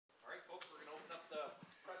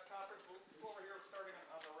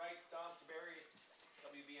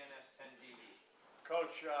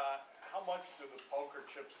Coach, how much do the poker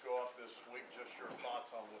chips go up this week? Just your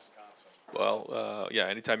thoughts on Wisconsin. Well, yeah,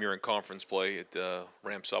 anytime you're in conference play, it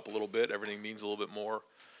ramps up a little bit. Everything means a little bit more.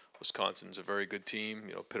 Wisconsin's a very good team,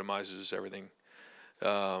 epitomizes everything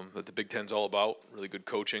that the Big Ten's all about. Really good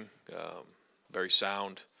coaching, very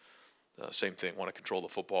sound. Same thing, want to control the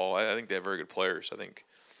football. I think they have very good players. I think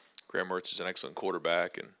Graham Mertz is an excellent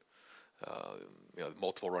quarterback, and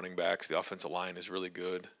multiple running backs. The offensive line is really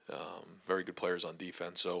good. Very good players on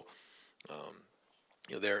defense. So,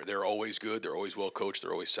 they're always good. They're always well coached.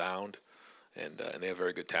 They're always sound, and they have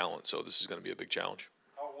very good talent. So this is going to be a big challenge.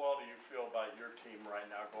 How well do you feel about your team right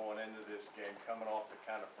now going into this game, coming off the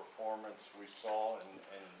kind of performance we saw, and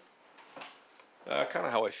kind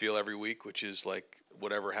of how I feel every week, which is like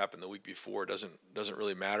whatever happened the week before doesn't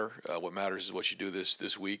really matter. What matters is what you do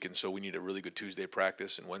this week, and so we need a really good Tuesday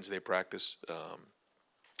practice and Wednesday practice,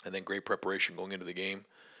 and then great preparation going into the game.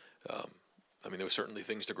 There were certainly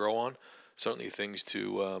things to grow on, certainly things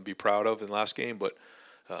to be proud of in the last game, but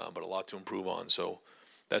a lot to improve on. So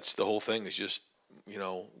that's the whole thing, is just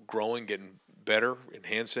growing, getting better,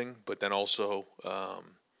 enhancing, but then also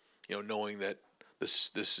knowing that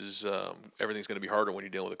this is everything's going to be harder when you're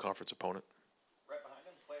dealing with a conference opponent. Right behind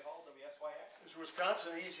him, Clay Hall, WSYX. Is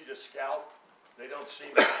Wisconsin easy to scout? They don't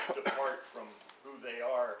seem to depart from who they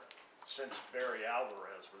are since Barry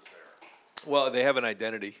Alvarez was there. Well, they have an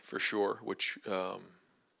identity for sure, which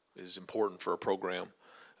is important for a program.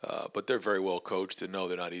 But they're very well coached, and no,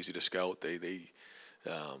 they're not easy to scout. They do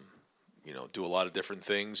a lot of different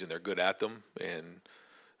things, and they're good at them. And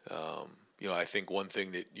I think one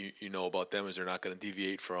thing that you know about them is they're not going to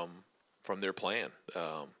deviate from their plan.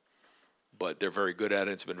 But they're very good at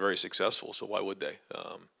it. It's been very successful, so why would they?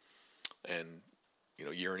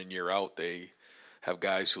 Year in and year out, they have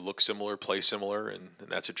guys who look similar, play similar, and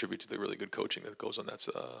that's a tribute to the really good coaching that goes on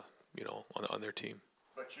on their team.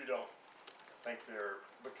 But you don't think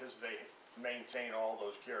because they maintain all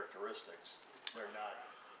those characteristics, they're not?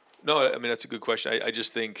 No, that's a good question. I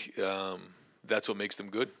just think that's what makes them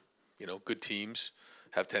good. Good teams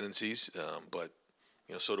have tendencies, but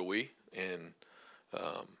so do we, and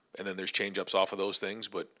then there's change-ups off of those things.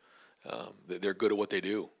 But they're good at what they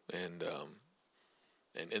do, and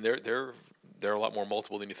they're a lot more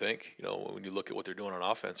multiple than you think. When you look at what they're doing on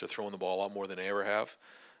offense, they're throwing the ball a lot more than they ever have.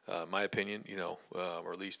 In my opinion,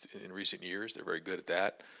 or at least in recent years, they're very good at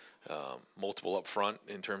that. Multiple up front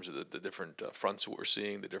in terms of the different fronts that we're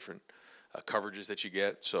seeing, the different coverages that you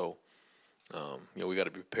get. So, we got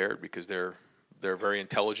to be prepared because they're very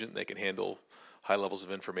intelligent. They can handle high levels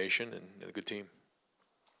of information and a good team.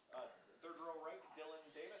 Third row right, Dylan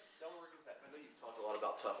Davis, Delaware Gazette. I know you talked a lot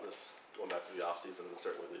about toughness going back to the offseason and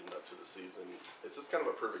certainly leading up to the season. Is this kind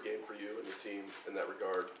of a perfect game for you and your team in that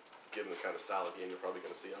regard, given the kind of style of game you're probably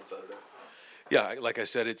going to see on Saturday? Yeah, like I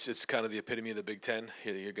said, it's kind of the epitome of the Big Ten.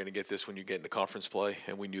 You're going to get this when you get into conference play,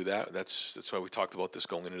 and we knew that. That's why we talked about this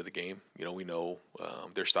going into the game. We know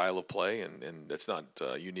their style of play, and that's not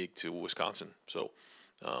unique to Wisconsin. So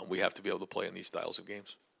we have to be able to play in these styles of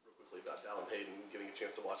games. Real quickly about Dallin Hayden, getting a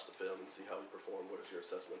chance to watch the film and see how he performed. What is your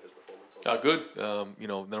assessment of his performance? Good. The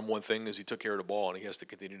number one thing is he took care of the ball, and he has to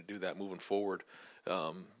continue to do that moving forward.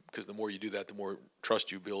 Because the more you do that, the more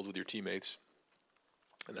trust you build with your teammates.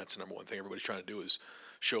 And that's the number one thing everybody's trying to do, is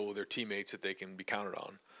show their teammates that they can be counted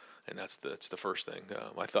on. And that's the first thing.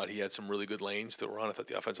 I thought he had some really good lanes to run. I thought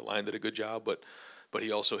the offensive line did a good job, but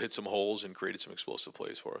he also hit some holes and created some explosive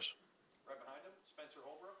plays for us. Right behind him, Spencer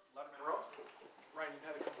Holbrook, Letterman Row. Ryan, you've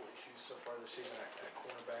had a couple of issues so far this season at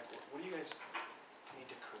cornerback. What do you guys need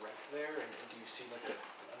to correct there? And do you see like an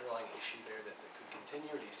underlying issue there that could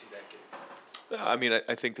continue, or do you see that getting better?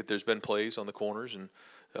 I think that there's been plays on the corners, and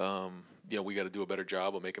we got to do a better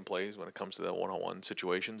job of making plays when it comes to the one-on-one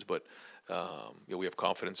situations. But we have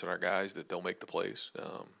confidence in our guys that they'll make the plays,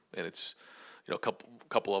 and it's a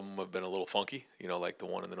couple of them have been a little funky. Like the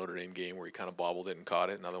one in the Notre Dame game where he kind of bobbled it and caught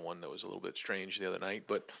it. Another one that was a little bit strange the other night.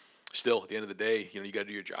 But still, at the end of the day, you got to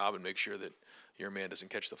do your job and make sure that your man doesn't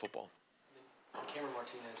catch the football. Cameron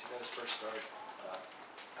Martinez, he got his first start. I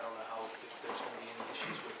don't know if there's going to be any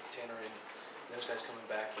issues with Tanner and those guys coming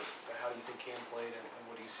back, but how do you think Cam played, and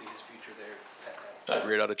what do you see his future there?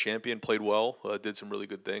 Great out of champion, played well, did some really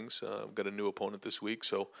good things. Got a new opponent this week,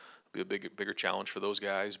 so it'll be a bigger challenge for those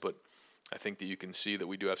guys. But I think that you can see that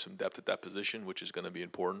we do have some depth at that position, which is going to be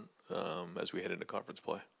important as we head into conference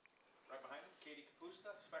play. Right behind him, Katie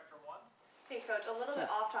Kapusta, Spectrum One. Hey, Coach, a little bit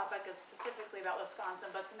off topic specifically about Wisconsin,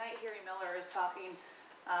 but tonight Harry Miller is talking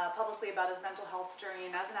publicly about his mental health journey,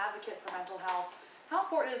 and as an advocate for mental health, how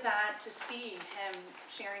important is that to see him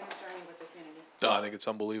sharing his journey with the community? I think it's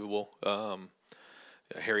unbelievable.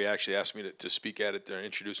 Harry actually asked me to speak at it and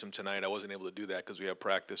introduce him tonight. I wasn't able to do that because we have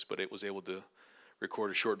practice, but it was able to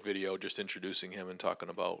record a short video just introducing him and talking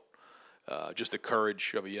about just the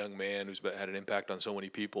courage of a young man who's had an impact on so many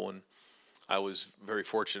people. And I was very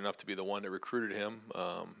fortunate enough to be the one that recruited him,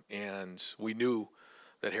 and we knew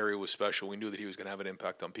that Harry was special. We knew that he was going to have an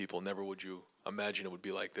impact on people. Never would you imagine it would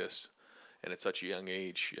be like this, and at such a young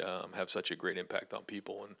age, have such a great impact on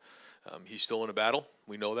people. And he's still in a battle.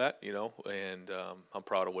 We know that, and I'm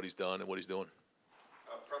proud of what he's done and what he's doing.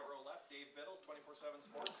 Front row left, Dave Biddle, 24/7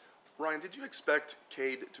 Sports. Ryan, did you expect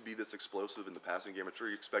Cade to be this explosive in the passing game? I'm sure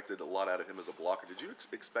you expected a lot out of him as a blocker. Did you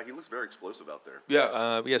expect? He looks very explosive out there.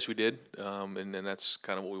 Yeah, yes, we did, and that's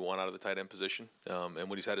kind of what we want out of the tight end position. And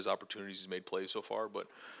when he's had his opportunities, he's made plays so far. But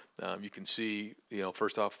you can see,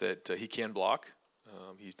 first off, that he can block.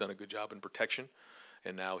 He's done a good job in protection,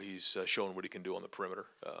 and now he's shown what he can do on the perimeter,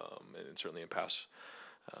 and certainly in pass,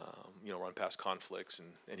 run past conflicts,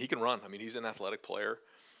 and he can run. I mean, he's an athletic player.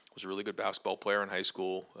 Was a really good basketball player in high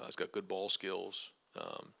school. He's got good ball skills.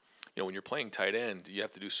 When you're playing tight end, you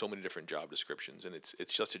have to do so many different job descriptions, and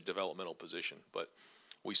it's just a developmental position. But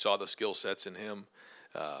we saw the skill sets in him.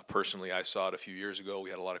 Personally, I saw it a few years ago. We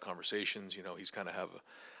had a lot of conversations. He's kind of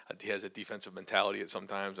he has a defensive mentality at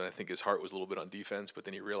sometimes, and I think his heart was a little bit on defense. But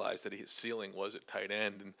then he realized that his ceiling was at tight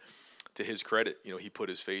end, and to his credit, he put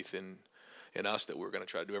his faith in us that we were going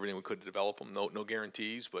to try to do everything we could to develop him. No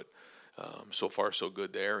guarantees, but. So far, so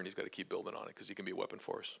good there, and he's got to keep building on it because he can be a weapon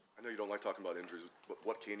for us. I know you don't like talking about injuries, but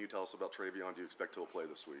what can you tell us about Travion? Do you expect he'll play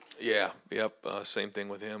this week? Yeah, yep. Same thing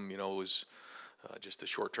with him. It was just a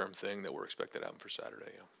short-term thing that we're expected to happen for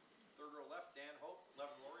Saturday. Yeah. Third row left, Dan Hope,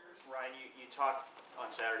 11 Warriors. Ryan, you talked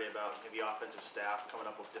on Saturday about the offensive staff coming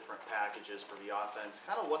up with different packages for the offense.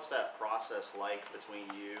 Kind of what's that process like between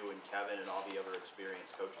you and Kevin and all the other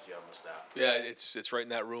experienced coaches you have on the staff? Yeah, it's right in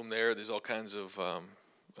that room there. There's all kinds of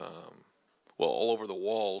all over the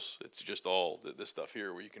walls. It's just all this stuff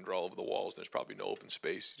here where you can draw over the walls. There's probably no open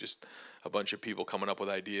space. Just a bunch of people coming up with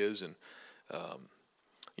ideas, and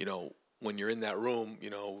when you're in that room,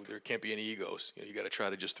 there can't be any egos. You got to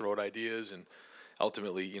try to just throw out ideas, and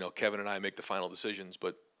ultimately, Kevin and I make the final decisions.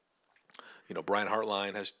 But Brian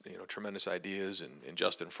Hartline has tremendous ideas, and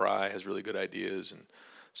Justin Fry has really good ideas, and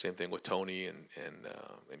same thing with Tony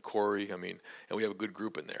and Corey. I mean, and we have a good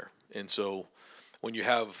group in there, and so. When you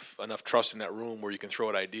have enough trust in that room where you can throw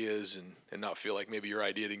out ideas and not feel like maybe your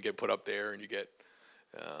idea didn't get put up there and you get,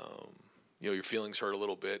 your feelings hurt a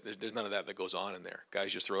little bit, there's none of that goes on in there.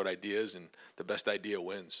 Guys just throw out ideas and the best idea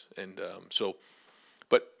wins. And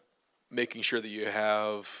but making sure that you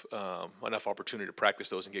have enough opportunity to practice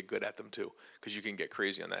those and get good at them too, because you can get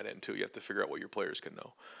crazy on that end too. You have to figure out what your players can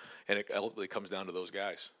know. And it ultimately comes down to those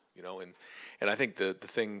guys. And I think the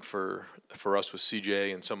thing for us with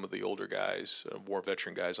CJ and some of the older guys, more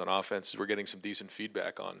veteran guys on offense, is we're getting some decent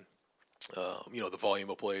feedback on, the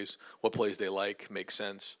volume of plays, what plays they like, make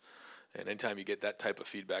sense. And anytime you get that type of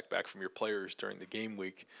feedback back from your players during the game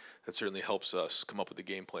week, that certainly helps us come up with a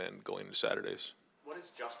game plan going into Saturdays. What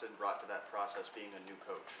has Justin brought to that process being a new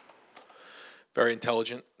coach? Very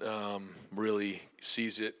intelligent, really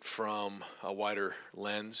sees it from a wider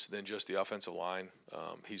lens than just the offensive line.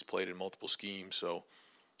 He's played in multiple schemes, so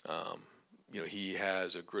he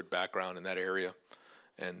has a good background in that area,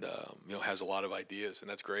 and has a lot of ideas, and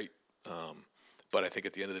that's great. But I think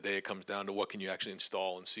at the end of the day, it comes down to what can you actually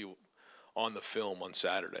install and see on the film on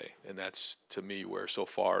Saturday, and that's to me where so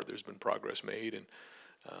far there's been progress made, and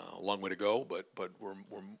a long way to go, but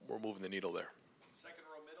we're moving the needle there. Second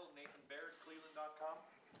row middle, Nathan Baird, Cleveland.com.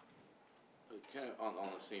 Kind of on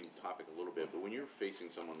the same topic a little bit, but when you're facing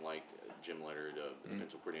someone like Jim Leonard, the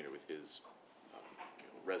defensive coordinator, with his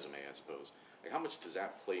resume, I suppose, like how much does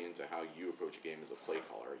that play into how you approach a game as a play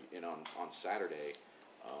caller? And on Saturday,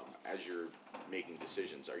 as you're making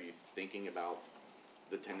decisions, are you thinking about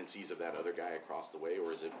the tendencies of that other guy across the way,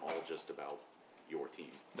 or is it all just about your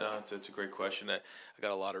team? No, it's a great question. I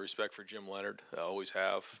got a lot of respect for Jim Leonard. I always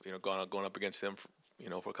have. Going up against him,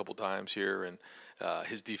 for a couple times here, and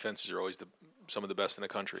his defenses are always some of the best in the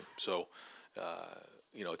country. So,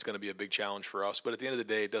 it's going to be a big challenge for us. But at the end of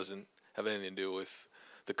the day, it doesn't have anything to do with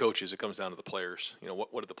the coaches. It comes down to the players.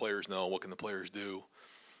 What do the players know? What can the players do?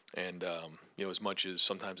 And as much as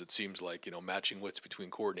sometimes it seems like matching wits between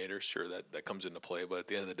coordinators, sure that comes into play. But at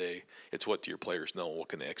the end of the day, it's what do your players know and what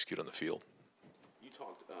can they execute on the field. You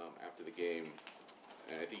talked after the game,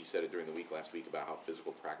 and I think you said it during the week last week, about how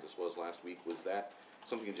physical practice was last week. Was that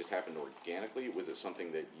something that just happened organically? Was it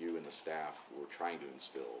something that you and the staff were trying to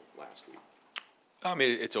instill last week? I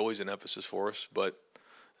mean, it's always an emphasis for us, but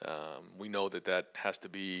we know that has to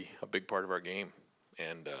be a big part of our game.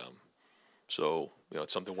 And So,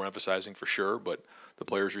 it's something we're emphasizing for sure, but the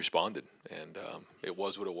players responded, and it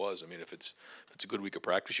was what it was. I mean, if it's a good week of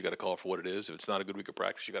practice, you got to call it for what it is. If it's not a good week of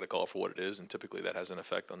practice, you got to call it for what it is, and typically that has an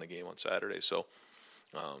effect on the game on Saturday. So,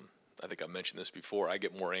 I think I've mentioned this before. I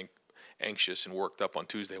get more anxious and worked up on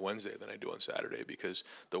Tuesday, Wednesday than I do on Saturday, because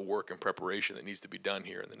the work and preparation that needs to be done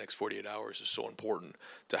here in the next 48 hours is so important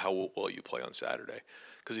to how well you play on Saturday.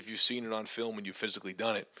 Because if you've seen it on film and you've physically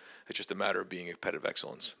done it, it's just a matter of being a competitive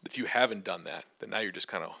excellence. If you haven't done that, then now you're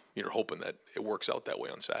just you're hoping that it works out that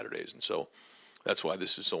way on Saturdays. And so that's why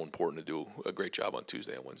this is so important to do a great job on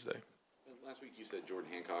Tuesday and Wednesday. Last week you said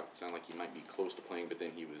Jordan Hancock sounded like he might be close to playing, but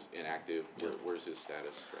then he was inactive. Where's his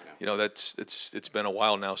status right now? It's been a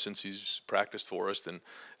while now since he's practiced for us, and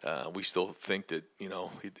we still think that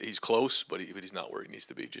he's close, but he's not where he needs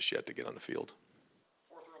to be just yet to get on the field.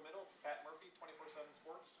 Fourth row middle, Pat Murphy, 24/7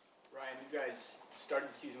 Sports. Ryan, you guys started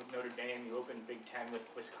the season with Notre Dame. You opened Big Ten with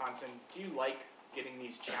Wisconsin. Do you like getting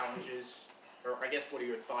these challenges? Or I guess, what are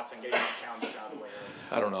your thoughts on getting these challenges out of the way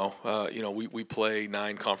early? I don't know. We play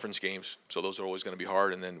 9 conference games, so those are always going to be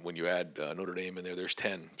hard. And then when you add Notre Dame in there, there's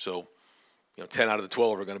 10. So, 10 out of the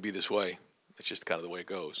 12 are going to be this way. It's just kind of the way it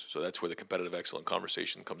goes. So that's where the competitive excellent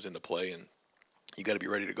conversation comes into play. And you got to be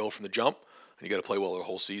ready to go from the jump, and you got to play well the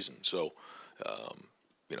whole season. So,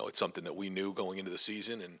 it's something that we knew going into the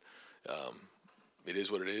season, and it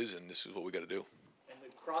is what it is, and this is what we got to do.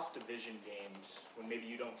 Cross-division games, when maybe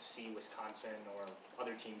you don't see Wisconsin or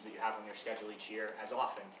other teams that you have on your schedule each year as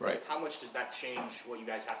often, right? How much does that change what you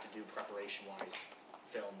guys have to do preparation-wise,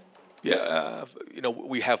 film and Yeah,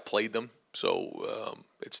 we have played them, so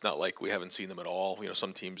it's not like we haven't seen them at all.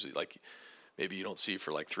 Some teams, like, maybe you don't see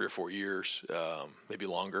for like 3 or 4 years, maybe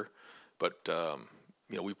longer, but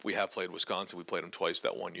we have played Wisconsin. We played them twice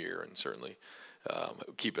that one year, and certainly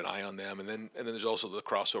keep an eye on them. And then there's also the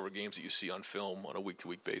crossover games that you see on film on a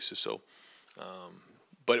week-to-week basis. So,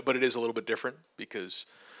 but it is a little bit different because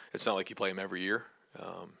it's not like you play them every year.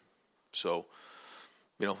 So,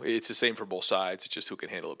 it's the same for both sides. It's just who can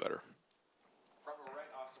handle it better. Front row right,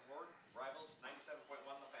 Austin Ward, Rivals,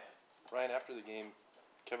 97.1 The Fan. Ryan, after the game,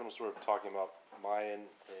 Kevin was sort of talking about Mayan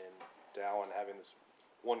and Dowan having this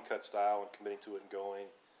one-cut style and committing to it and going,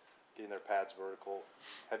 getting their pads vertical.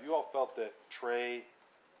 Have you all felt that Trey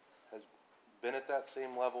has been at that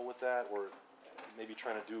same level with that, or maybe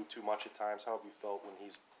trying to do too much at times? How have you felt when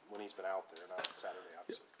he's been out there, not on Saturday,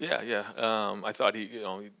 obviously? Yeah. I thought he,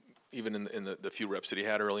 even in the few reps that he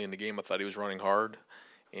had early in the game, I thought he was running hard,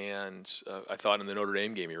 and I thought in the Notre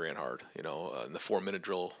Dame game he ran hard. In the 4-minute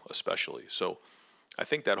drill especially. So I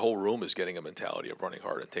think that whole room is getting a mentality of running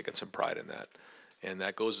hard and taking some pride in that, and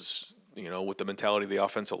that goes, with the mentality of the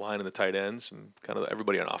offensive line and the tight ends and kind of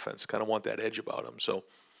everybody on offense kind of want that edge about him. So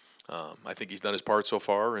I think he's done his part so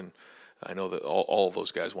far, and I know that all of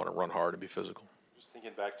those guys want to run hard and be physical. Just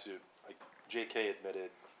thinking back to, like, J.K.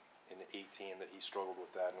 admitted in 2018 that he struggled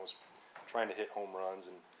with that and was trying to hit home runs,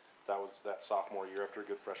 and that was that sophomore year after a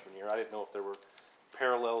good freshman year. I didn't know if there were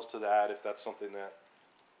parallels to that, if that's something that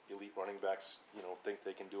elite running backs, think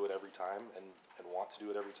they can do it every time and want to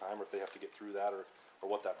do it every time, or if they have to get through that, or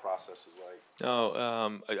what that process is like.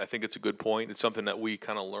 No, I think it's a good point. It's something that we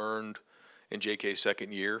kind of learned in JK's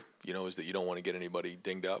second year, is that you don't want to get anybody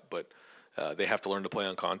dinged up, but they have to learn to play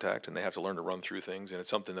on contact, and they have to learn to run through things, and it's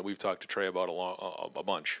something that we've talked to Trey about a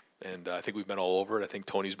bunch, and I think we've been all over it. I think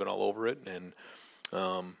Tony's been all over it, and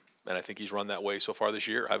I think he's run that way so far this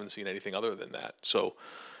year. I haven't seen anything other than that. So,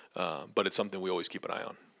 but it's something we always keep an eye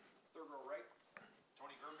on. Third row right,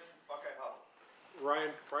 Tony Gerben, Buckeye Huddle.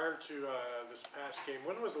 Ryan, prior to this past game,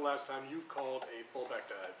 when was the last time you called a fullback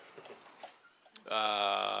dive?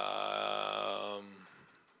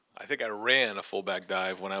 I think I ran a fullback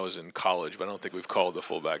dive when I was in college, but I don't think we've called a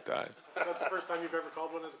fullback dive. That's the first time you've ever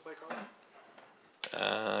called one as a play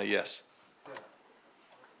caller? Yes. Yeah.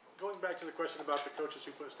 Going back to the question about the coaches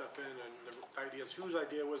who put stuff in and the ideas, whose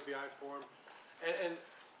idea was the I-form, and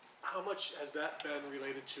how much has that been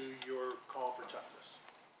related to your call for toughness?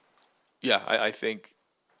 Yeah, I think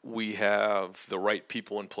we have the right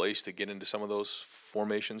people in place to get into some of those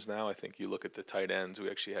formations now. I think you look at the tight ends. We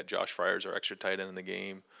actually had Josh Friars, our extra tight end in the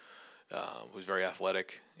game, who's very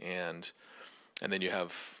athletic, and then you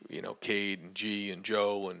have Cade and G and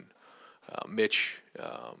Joe and Mitch.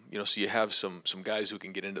 So you have some guys who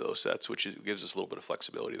can get into those sets, which gives us a little bit of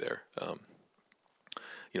flexibility there.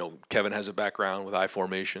 Kevin has a background with I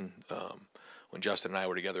formation. When Justin and I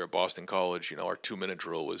were together at Boston College, our 2-minute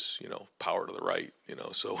drill was, power to the right,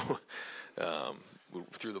 so we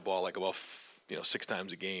threw the ball like about, 6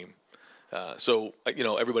 times a game. So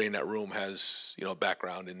everybody in that room has, a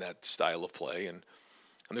background in that style of play. And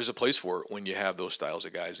And there's a place for it when you have those styles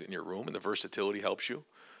of guys in your room, and the versatility helps you.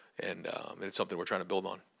 And it's something we're trying to build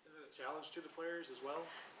on. Is it a challenge to the players as well?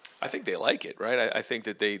 I think they like it, right? I think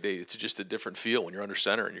that it's just a different feel when you're under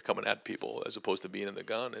center and you're coming at people as opposed to being in the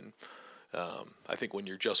gun. And I think when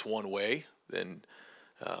you're just one way, then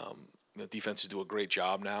defenses do a great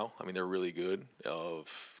job now. I mean, they're really good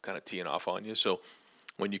of kind of teeing off on you. So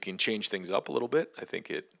when you can change things up a little bit, I think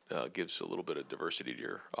it gives a little bit of diversity to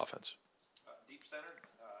your offense. Deep center,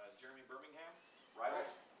 Jeremy Birmingham, Rivals.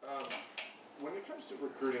 When it comes to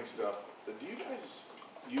recruiting stuff, do you guys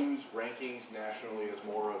use rankings nationally as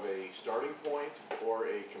more of a starting point or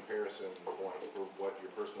a comparison point for what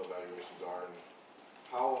your personal evaluations are? And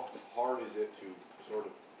how hard is it to sort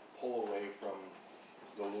of pull away from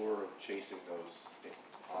the lure of chasing those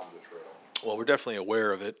on the trail? Well, we're definitely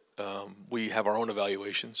aware of it. We have our own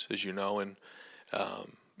evaluations, as you know, and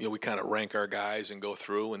we kind of rank our guys and go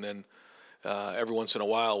through, and then every once in a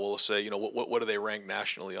while we'll say, what do they rank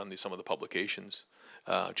nationally on some of the publications,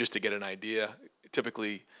 just to get an idea.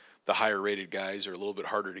 Typically, the higher rated guys are a little bit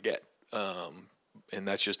harder to get, and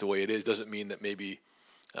that's just the way it is. Doesn't mean that maybe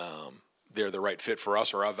they're the right fit for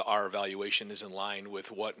us, or our evaluation is in line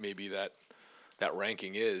with what maybe that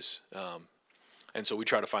ranking is. And so we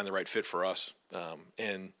try to find the right fit for us.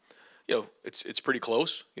 And it's pretty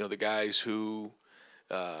close. The guys who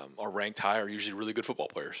are ranked high are usually really good football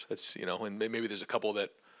players. That's and maybe there's a couple that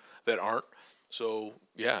aren't. So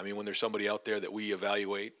yeah, I mean, when there's somebody out there that we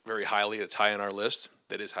evaluate very highly, that's high on our list,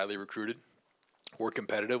 that is highly recruited, we're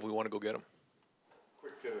competitive, we want to go get them.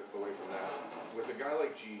 Quick pivot away from that. With a guy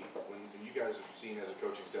like G, when you guys have seen as a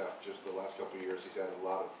coaching staff just the last couple of years, he's had a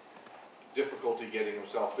lot of difficulty getting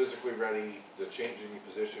himself physically ready, the changing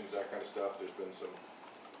positions, that kind of stuff. There's been some,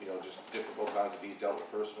 just difficult times that he's dealt with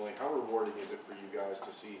personally. How rewarding is it for you guys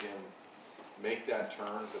to see him make that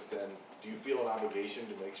turn, but then do you feel an obligation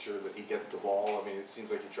to make sure that he gets the ball? I mean, it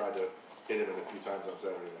seems like you tried to hit him a few times on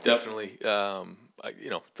Saturday night. Definitely.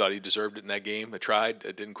 I thought he deserved it in that game. I tried.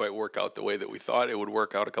 It didn't quite work out the way that we thought it would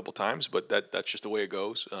work out a couple times, but that's just the way it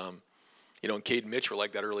goes. And Cade and Mitch were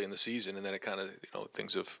like that early in the season, and then it kind of,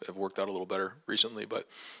 things have worked out a little better recently. But,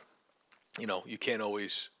 you can't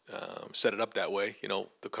always set it up that way.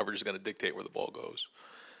 The coverage is going to dictate where the ball goes.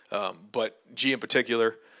 But G in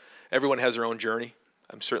particular, everyone has their own journey.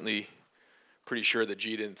 I'm certainly pretty sure that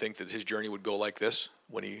G didn't think that his journey would go like this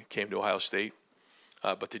when he came to Ohio State.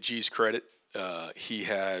 But to G's credit, he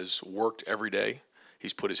has worked every day.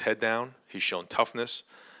 He's put his head down. He's shown toughness.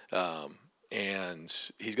 And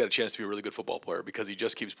he's got a chance to be a really good football player because he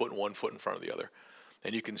just keeps putting one foot in front of the other.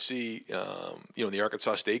 And you can see, in the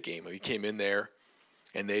Arkansas State game, he came in there,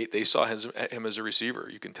 and they saw him as a receiver.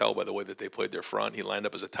 You can tell by the way that they played their front. He lined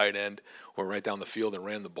up as a tight end, went right down the field and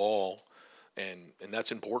ran the ball. And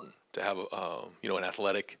that's important to have an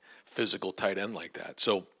athletic, physical tight end like that.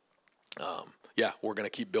 So, we're going to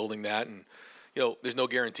keep building that. And, there's no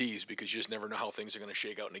guarantees because you just never know how things are going to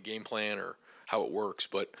shake out in a game plan or how it works.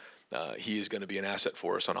 But he is going to be an asset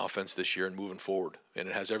for us on offense this year and moving forward. And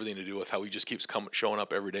it has everything to do with how he just keeps showing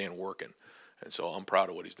up every day and working. And so I'm proud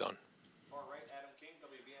of what he's done. Far right, Adam King,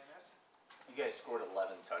 WBNS. You guys scored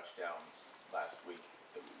 11 touchdowns last week.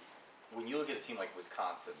 When you look at a team like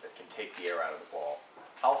Wisconsin that can take the air out of the ball,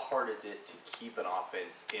 how hard is it to keep an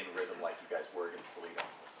offense in rhythm like you guys were against Toledo?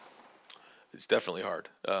 It's definitely hard.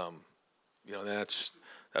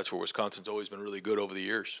 That's where Wisconsin's always been really good over the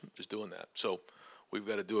years, is doing that. So we've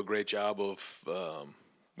got to do a great job of,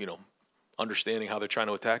 understanding how they're trying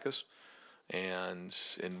to attack us and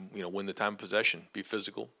win the time of possession, be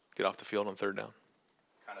physical, get off the field on third down.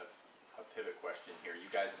 Kind of a pivot question here. You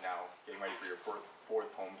guys are now getting ready for your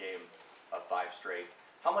fourth home game of 5 straight.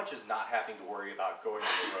 How much is not having to worry about going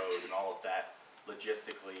on the road and all of that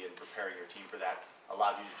logistically and preparing your team for that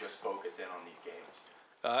allowed you to just focus in on these games?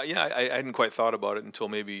 I hadn't quite thought about it until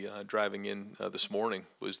maybe driving in this morning,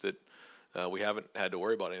 was that we haven't had to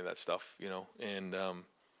worry about any of that stuff, and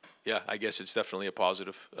I guess it's definitely a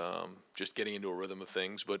positive, just getting into a rhythm of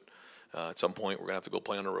things. But at some point we're going to have to go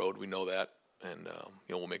play on the road. We know that, and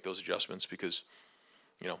we'll make those adjustments because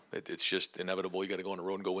it's just inevitable. You got to go on the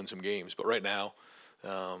road and go win some games. But right now,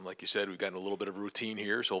 like you said, we've gotten a little bit of routine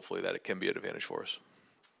here, so hopefully that it can be an advantage for us.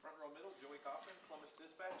 Front row middle, Joey Cochran, Columbus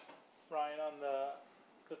Dispatch. Ryan, on the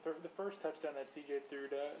first touchdown that CJ threw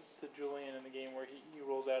to Julian in the game where he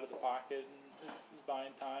rolls out of the pocket and is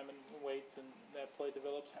buying time and waits and that play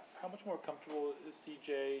develops, how much more comfortable is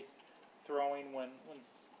CJ throwing when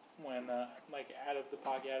like out of the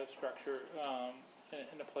pocket, out of structure,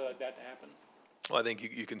 in a play like that to happen? Well, I think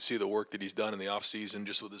you can see the work that he's done in the offseason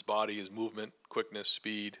just with his body, his movement, quickness,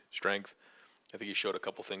 speed, strength. I think he showed a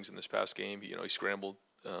couple things in this past game. He scrambled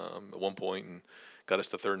at one point and got us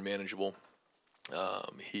to third and manageable.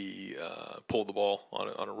 He pulled the ball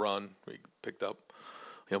on a run. He picked up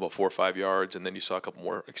about 4 or 5 yards, and then you saw a couple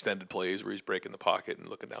more extended plays where he's breaking the pocket and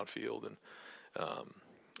looking downfield.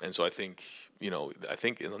 And so I think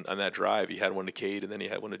on that drive he had one to Cade, and then he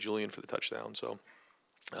had one to Julian for the touchdown. So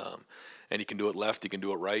and he can do it left, he can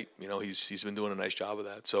do it right. He's been doing a nice job of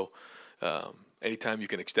that. So anytime you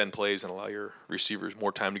can extend plays and allow your receivers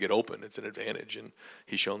more time to get open, it's an advantage, and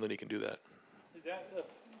he's shown that he can do that. Is that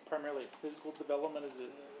primarily physical development? Is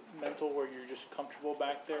it mental, where you're just comfortable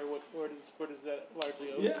back there? Where does that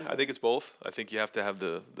largely owe? Yeah, I think it's both. I think you have to have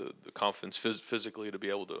the confidence physically to be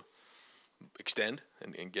able to extend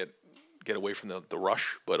and get away from the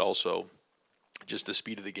rush, but also just the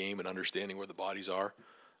speed of the game and understanding where the bodies are.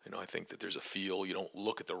 I think that there's a feel. You don't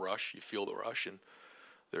look at the rush, you feel the rush, and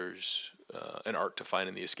there's an art to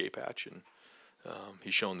finding the escape hatch, and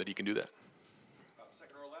he's shown that he can do that.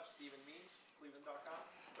 Second row left, Stephen Means, Cleveland.com.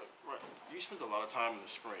 Right. You spent a lot of time in the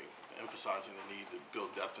spring emphasizing the need to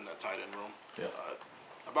build depth in that tight end room. Yeah.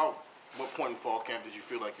 About what point in fall camp did you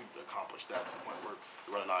feel like you accomplished that to the point where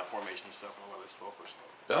you run an I formation and stuff on this 12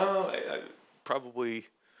 personnel? Probably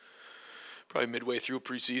midway through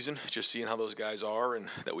preseason, just seeing how those guys are and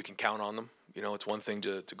that we can count on them. It's one thing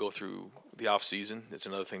to go through the off season. It's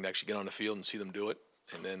another thing to actually get on the field and see them do it.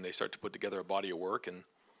 And then they start to put together a body of work. And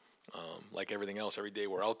like everything else, every day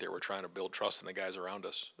we're out there, we're trying to build trust in the guys around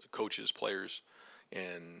us, coaches, players,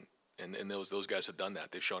 and those guys have done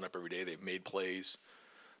that. They've shown up every day. They've made plays.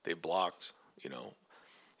 They've blocked. And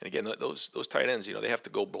again, those tight ends, they have to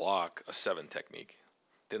go block a 7 technique.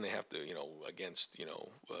 Then they have to, against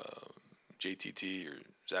JTT or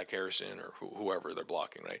Zach Harrison or whoever they're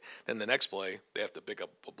blocking, right? Then the next play, they have to pick up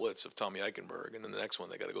a blitz of Tommy Eichenberg, and then the next one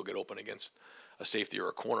they got to go get open against a safety or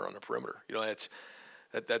a corner on the perimeter.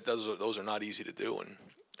 Those are not easy to do,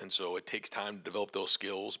 and so it takes time to develop those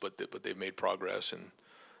skills. But they've made progress, and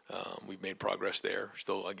we've made progress there.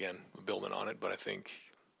 Still, again, building on it, but I think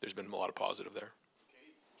there's been a lot of positive there.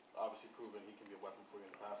 Obviously proven he can be a weapon for you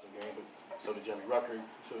in the passing game, but so did Jimmy Rucker,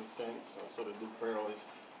 so did Luke Farrell. Is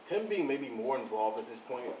him being maybe more involved at this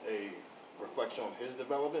point a reflection on his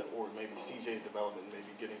development, or maybe CJ's development, maybe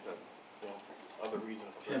getting to other reads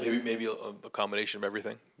of the Yeah, maybe a combination of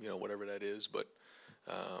everything, whatever that is. But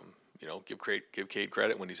give Cade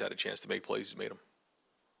credit when he's had a chance to make plays, he's made them.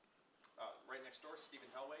 Right next door, Stephen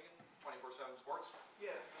Hellwagen, 24/7 Sports. Yeah,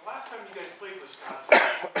 the last time you guys played Wisconsin in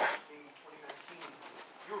 2019,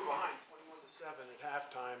 you were behind 21-7 at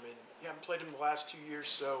halftime, and you haven't played them the last 2 years,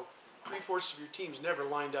 so 3/4 of your team's never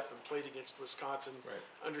lined up and played against Wisconsin. Right.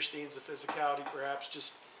 Understands the physicality, perhaps.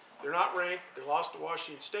 Just they're not ranked. They lost to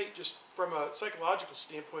Washington State. Just from a psychological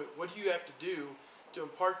standpoint, what do you have to do to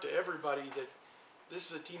impart to everybody that this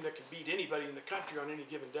is a team that can beat anybody in the country on any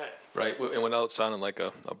given day? Right, and without sounding like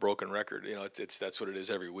a broken record, that's what it is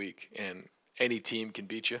every week. And any team can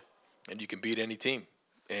beat you, and you can beat any team.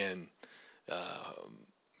 And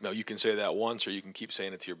you can say that once, or you can keep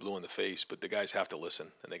saying it till you're blue in the face. But the guys have to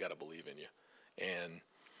listen, and they got to believe in you. And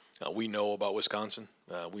we know about Wisconsin.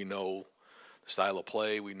 We know the style of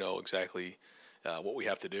play. We know exactly what we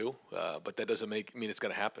have to do. But that doesn't mean it's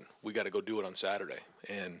going to happen. We got to go do it on Saturday.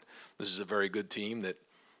 And this is a very good team that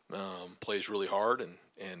plays really hard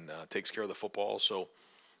and takes care of the football. So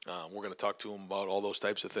we're going to talk to them about all those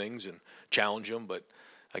types of things and challenge them. But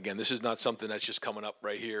again, this is not something that's just coming up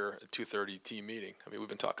right here at 2:30 team meeting. I mean, we've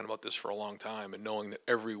been talking about this for a long time, and knowing that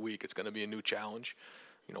every week it's going to be a new challenge.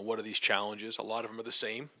 What are these challenges? A lot of them are the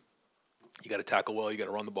same. You got to tackle well. You got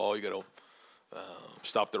to run the ball. You got to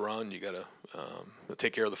stop the run. You got to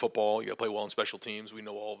take care of the football. You got to play well in special teams. We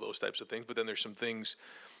know all of those types of things. But then there's some things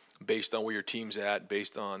based on where your team's at,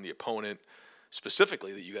 based on the opponent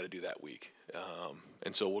specifically, that you got to do that week.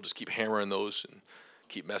 And so we'll just keep hammering those and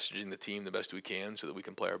keep messaging the team the best we can so that we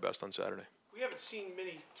can play our best on Saturday. We haven't seen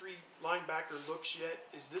many 3 linebacker looks yet.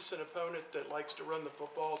 Is this an opponent that likes to run the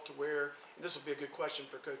football to where, and this will be a good question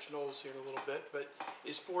for Coach Knowles here in a little bit, but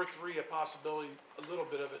is 4-3 a possibility, a little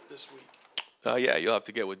bit of it this week? Yeah, you'll have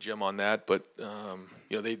to get with Jim on that, but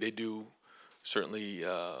they do certainly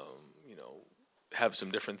have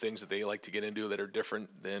some different things that they like to get into that are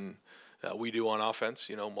different than we do on offense.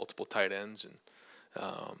 Multiple tight ends, and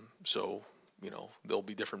so there'll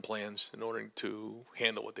be different plans in order to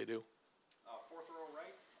handle what they do. Fourth row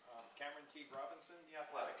right, Cameron T. Robinson, The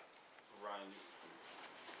Athletic. Ryan,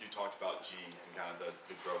 you talked about G and kind of the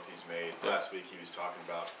growth he's made. Last week he was talking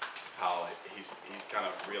about how he's kind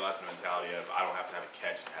of realized the mentality of I don't have to have a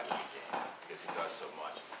catch to have a good game because he does so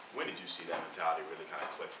much. When did you see that mentality really kind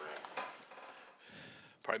of click for him?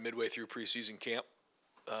 probably midway through preseason camp.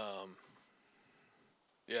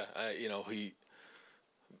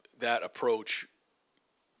 That approach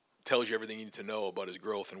tells you everything you need to know about his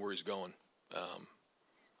growth and where he's going.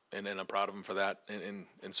 And I'm proud of him for that.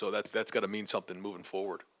 And so that's got to mean something moving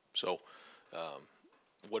forward. So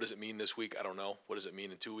what does it mean this week? I don't know. What does it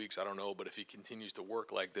mean in 2 weeks? I don't know. But if he continues to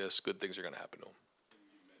work like this, good things are going to happen to him.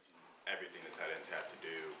 Everything the tight ends have to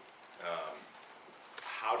do.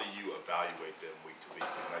 How do you evaluate them week to week?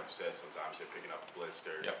 Like you said, sometimes they're picking up blitz,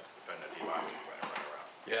 they're defending that D-line, running around.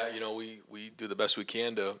 Yeah, we do the best we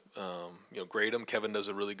can to grade them. Kevin does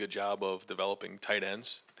a really good job of developing tight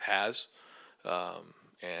ends.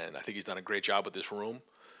 And I think he's done a great job with this room.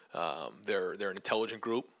 They're an intelligent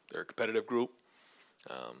group. They're a competitive group.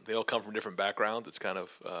 They all come from different backgrounds. It's kind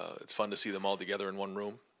of it's fun to see them all together in one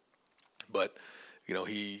room. But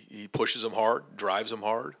he pushes them hard, drives them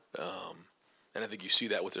hard, and I think you see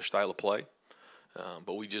that with their style of play.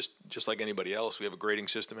 But we just like anybody else, we have a grading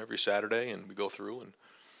system every Saturday, and we go through and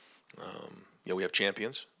we have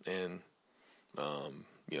champions, and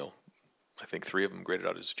I think 3 of them graded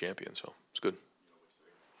out as champions, so it's good.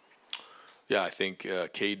 Yeah, I think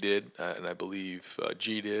K did, and I believe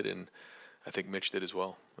G did, and I think Mitch did as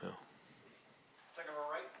well. Yeah. Second row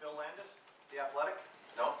right, Bill Landis, The Athletic.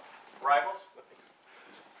 No? Rivals?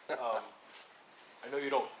 I know you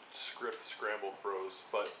don't script scramble throws,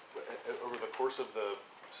 but over the course of the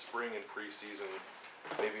spring and preseason,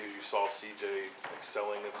 maybe as you saw CJ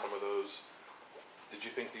excelling in some of those, did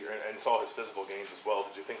you think and saw his physical gains as well,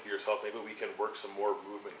 did you think to yourself, maybe we can work some more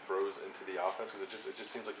movement throws into the offense? Because it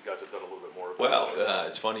just seems like you guys have done a little bit more of that. Well,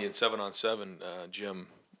 it's funny, in 7-on-7, Jim,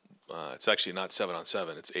 it's actually not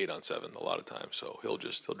 7-on-7, it's 8-on-7 a lot of times. So he'll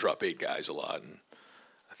drop 8 guys a lot, and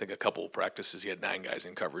I think a couple of practices he had 9 guys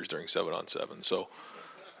in coverage during 7-on-7. So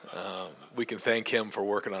we can thank him for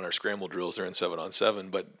working on our scramble drills during 7-on-7.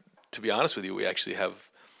 But to be honest with you, we actually have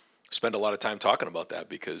spent a lot of time talking about that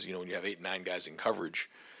because, when you have 8, 9 guys in coverage,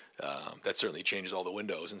 that certainly changes all the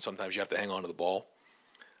windows. And sometimes you have to hang on to the ball.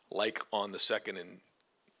 Like on the second and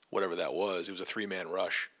whatever that was, it was a 3-man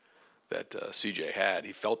rush that CJ had.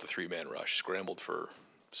 He felt the 3-man rush, scrambled for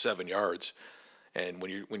 7 yards. And when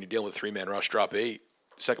you're dealing with a 3-man rush, drop 8,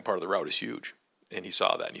 the second part of the route is huge. And he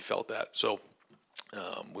saw that and he felt that. So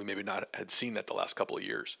we maybe not had seen that the last couple of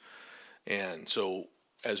years. And so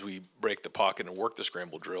as we break the pocket and work the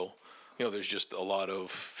scramble drill, there's just a lot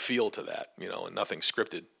of feel to that, and nothing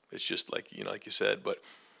scripted. It's just like you said, but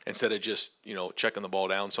instead of just, checking the ball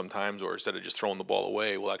down sometimes, or instead of just throwing the ball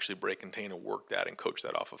away, we'll actually break contain and work that and coach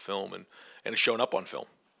that off of film, and it's shown up on film.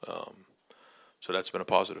 So that's been a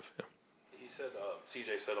positive. Yeah. He said,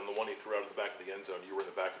 CJ said on the one he threw out of the back of the end zone, you were in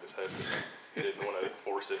the back of his head. He didn't want to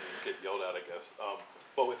force it and get yelled at, I guess.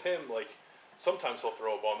 But with him, sometimes he'll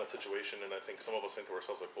throw a ball in that situation, and I think some of us think to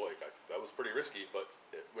ourselves, boy, that was pretty risky. But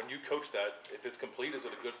when you coach that, if it's complete, is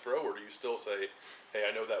it a good throw, or do you still say, hey,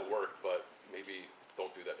 I know that worked, but maybe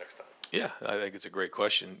don't do that next time? Yeah, I think it's a great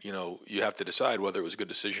question. You have to decide whether it was a good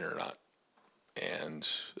decision or not. And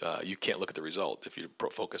you can't look at the result if you're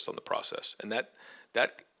focused on the process. And that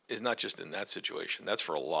is not just in that situation. That's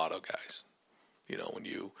for a lot of guys. When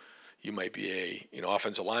you might be a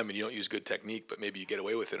offensive lineman, you don't use good technique, but maybe you get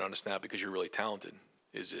away with it on a snap because you're really talented.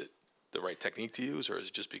 Is it the right technique to use, or is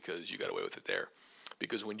it just because you got away with it there?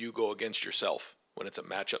 Because when you go against yourself, when it's a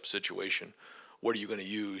matchup situation, what are you going to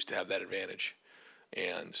use to have that advantage?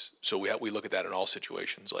 And so we look at that in all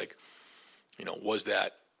situations. Was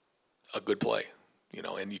that a good play?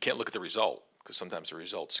 And you can't look at the result because sometimes the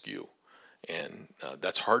results skew, and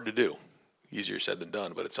that's hard to do. Easier said than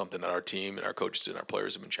done, but it's something that our team and our coaches and our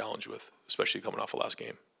players have been challenged with, especially coming off the last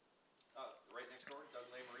game. Right next door, Doug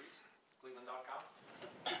Lesmerises,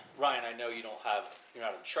 Cleveland.com. Ryan, I know you're not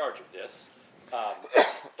in charge of this,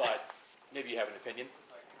 but maybe you have an opinion.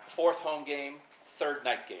 4th home game, 3rd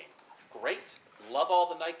night game. Great. Love all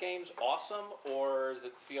the night games. Awesome. Or does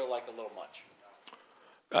it feel like a little much?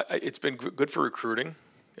 It's been good for recruiting.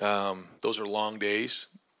 Those are long days.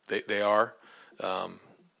 They are.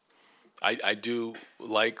 I do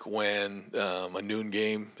like when a noon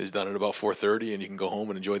game is done at about 4:30 and you can go home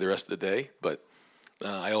and enjoy the rest of the day. But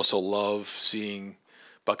I also love seeing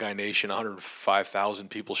Buckeye Nation, 105,000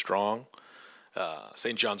 people strong.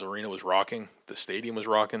 St. John's Arena was rocking. The stadium was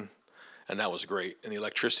rocking, and that was great. And the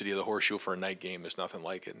electricity of the Horseshoe for a night game, there's nothing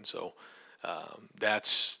like it. And so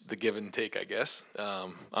that's the give and take, I guess.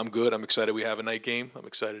 I'm good. I'm excited we have a night game. I'm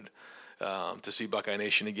excited to see Buckeye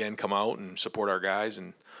Nation again come out and support our guys.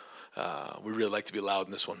 And we really like to be loud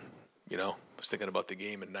in this one. I was thinking about the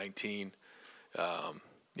game in 19. That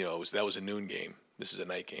was a noon game. This is a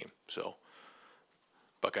night game. So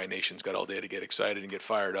Buckeye Nation's got all day to get excited and get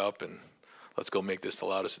fired up, and let's go make this the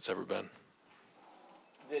loudest it's ever been.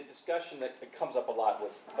 The discussion that comes up a lot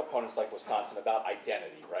with opponents like Wisconsin about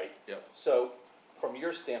identity, right? Yep. So, from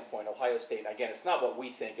your standpoint, Ohio State, again, it's not what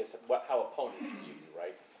we think, it's how opponents view you,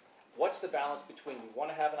 right? What's the balance between we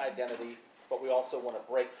want to have an identity, but we also want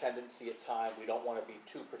to break tendency at time, we don't want to be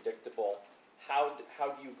too predictable? How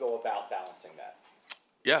do you go about balancing that?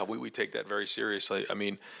 Yeah, we take that very seriously. I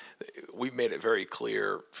mean, we've made it very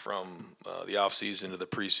clear from the offseason to the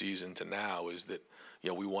preseason to now is that,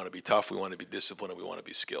 we want to be tough, we want to be disciplined, and we want to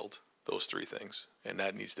be skilled. Those three things. And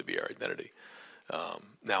that needs to be our identity.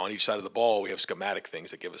 Now, on each side of the ball, we have schematic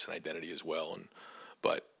things that give us an identity as well.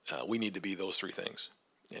 But we need to be those three things.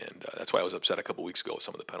 And that's why I was upset a couple weeks ago with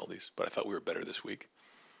some of the penalties. But I thought we were better this week.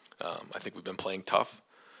 I think we've been playing tough.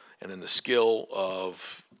 And then the skill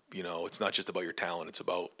of, it's not just about your talent. It's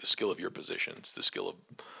about the skill of your positions, the skill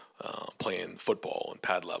of playing football and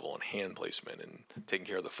pad level and hand placement and taking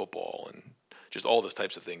care of the football and just all those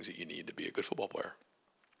types of things that you need to be a good football player.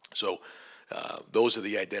 So those are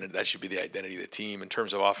the identity. That should be the identity of the team. In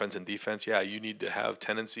terms of offense and defense, yeah, you need to have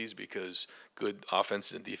tendencies because good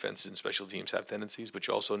offenses and defenses and special teams have tendencies, but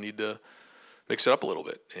you also need to mix it up a little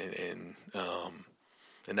bit.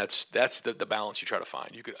 And that's the balance you try to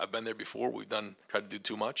find. I've been there before. We've tried to do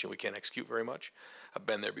too much and we can't execute very much. I've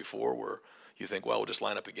been there before where you think, well, we'll just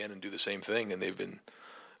line up again and do the same thing, and they've been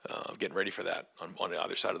getting ready for that on the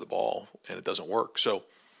other side of the ball, and it doesn't work. So,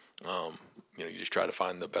 you just try to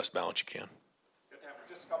find the best balance you can. Got time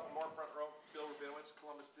for just a couple more front row. Bill Rabinowitz,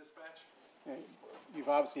 Columbus Dispatch. You've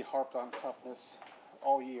obviously harped on toughness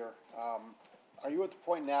all year. Are you at the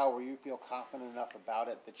point now where you feel confident enough about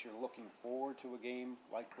it that you're looking forward to a game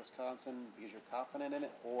like Wisconsin because you're confident in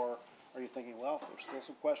it? Or are you thinking, well, there's still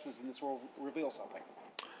some questions and this will reveal something?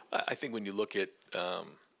 I think when you look at,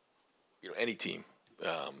 any team,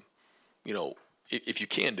 if you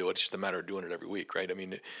can do it, it's just a matter of doing it every week, right? I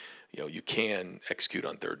mean, you can execute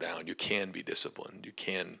on third down. You can be disciplined. You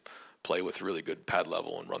can play with really good pad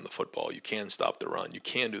level and run the football. You can stop the run. You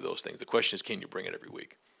can do those things. The question is, can you bring it every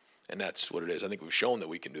week? And that's what it is. I think we've shown that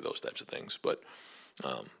we can do those types of things. But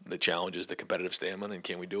the challenge is the competitive stamina, and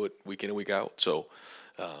can we do it week in and week out? So,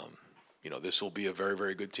 this will be a very,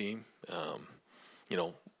 very good team.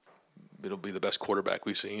 It'll be the best quarterback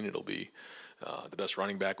we've seen. It'll be the best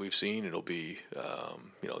running back we've seen. It'll be, a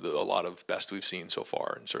lot of best we've seen so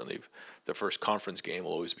far. And certainly the first conference game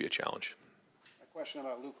will always be a challenge. A question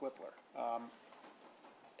about Luke Whippler.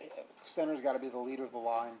 Center's got to be the leader of the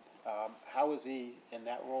line. How is he in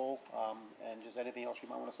that role? And just anything else you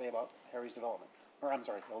might want to say about Harry's development?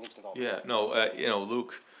 Luke's development. Yeah, no,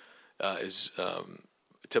 Luke is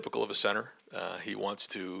typical of a center.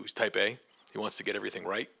 He's type A. He wants to get everything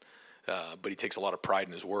right, but he takes a lot of pride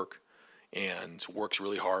in his work and works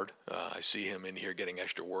really hard. I see him in here getting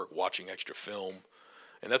extra work, watching extra film,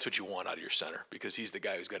 and that's what you want out of your center because he's the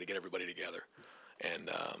guy who's got to get everybody together.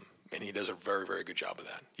 And he does a very, very good job of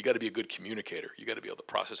that. You got to be a good communicator. You got to be able to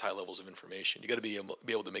process high levels of information. You got to be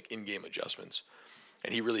able to make in-game adjustments.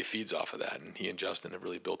 And he really feeds off of that. And he and Justin have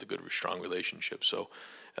really built a good, strong relationship. So,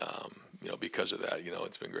 because of that,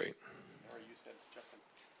 it's been great. Or you said Justin.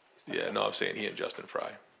 Yeah, no, I'm saying he and Justin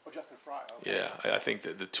Fry. Oh, Justin Fry. Okay. Yeah, I think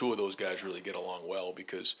that the two of those guys really get along well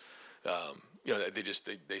because,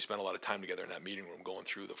 they spend a lot of time together in that meeting room, going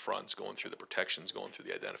through the fronts, going through the protections, going through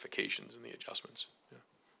the identifications and the adjustments.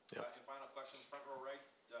 Yeah. And final questions, front row right,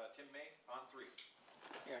 Tim May on 3.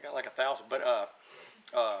 Yeah, I got like 1,000, but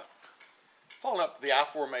following up the I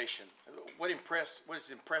formation, what has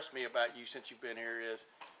impressed me about you since you've been here is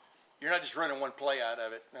you're not just running one play out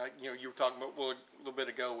of it. You were talking about a little bit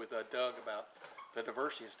ago with Doug about the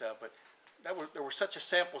diversity and stuff, but there was such a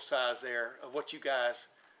sample size there of what you guys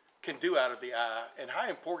can do out of the I, and how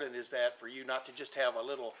important is that for you not to just have a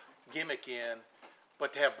little gimmick in,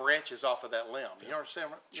 but to have branches off of that limb? You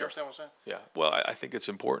understand? You understand what I'm saying? Yeah. Well, I think it's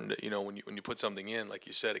important that when you put something in, like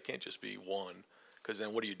you said, it can't just be one, because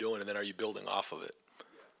then what are you doing, and then are you building off of it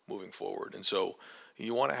moving forward? And so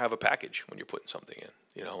you want to have a package when you're putting something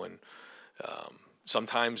in, and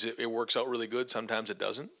sometimes it works out really good, sometimes it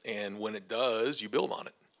doesn't, and when it does, you build on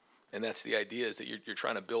it. And that's the idea, is that you're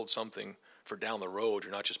trying to build something for down the road.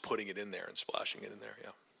 You're not just putting it in there and splashing it in there. Yeah.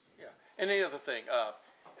 Yeah. And the other thing,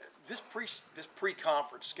 this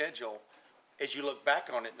pre-conference schedule, as you look back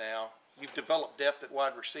on it now, you've developed depth at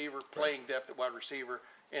wide receiver, playing depth at wide receiver,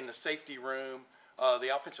 in the safety room.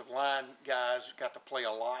 The offensive line guys got to play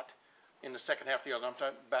a lot in the second half of the year. I'm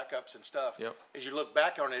talking backups and stuff. Yep. As you look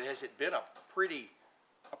back on it, has it been a pretty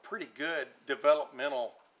good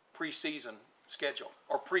developmental preseason schedule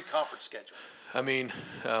or pre-conference schedule? I mean,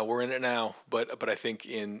 we're in it now, but I think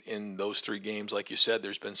in those 3 games, like you said,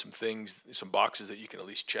 there's been some things, some boxes that you can at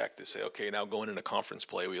least check to say, okay, now going into conference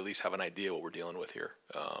play, we at least have an idea what we're dealing with here.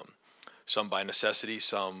 Some by necessity,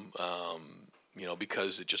 some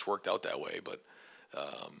because it just worked out that way.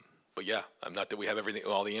 But yeah, I'm not that we have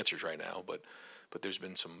all the answers right now, but there's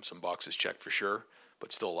been some boxes checked for sure,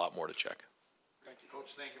 but still a lot more to check. Thank you,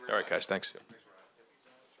 Coach. Thank you very much. All right, guys, thanks. Thanks,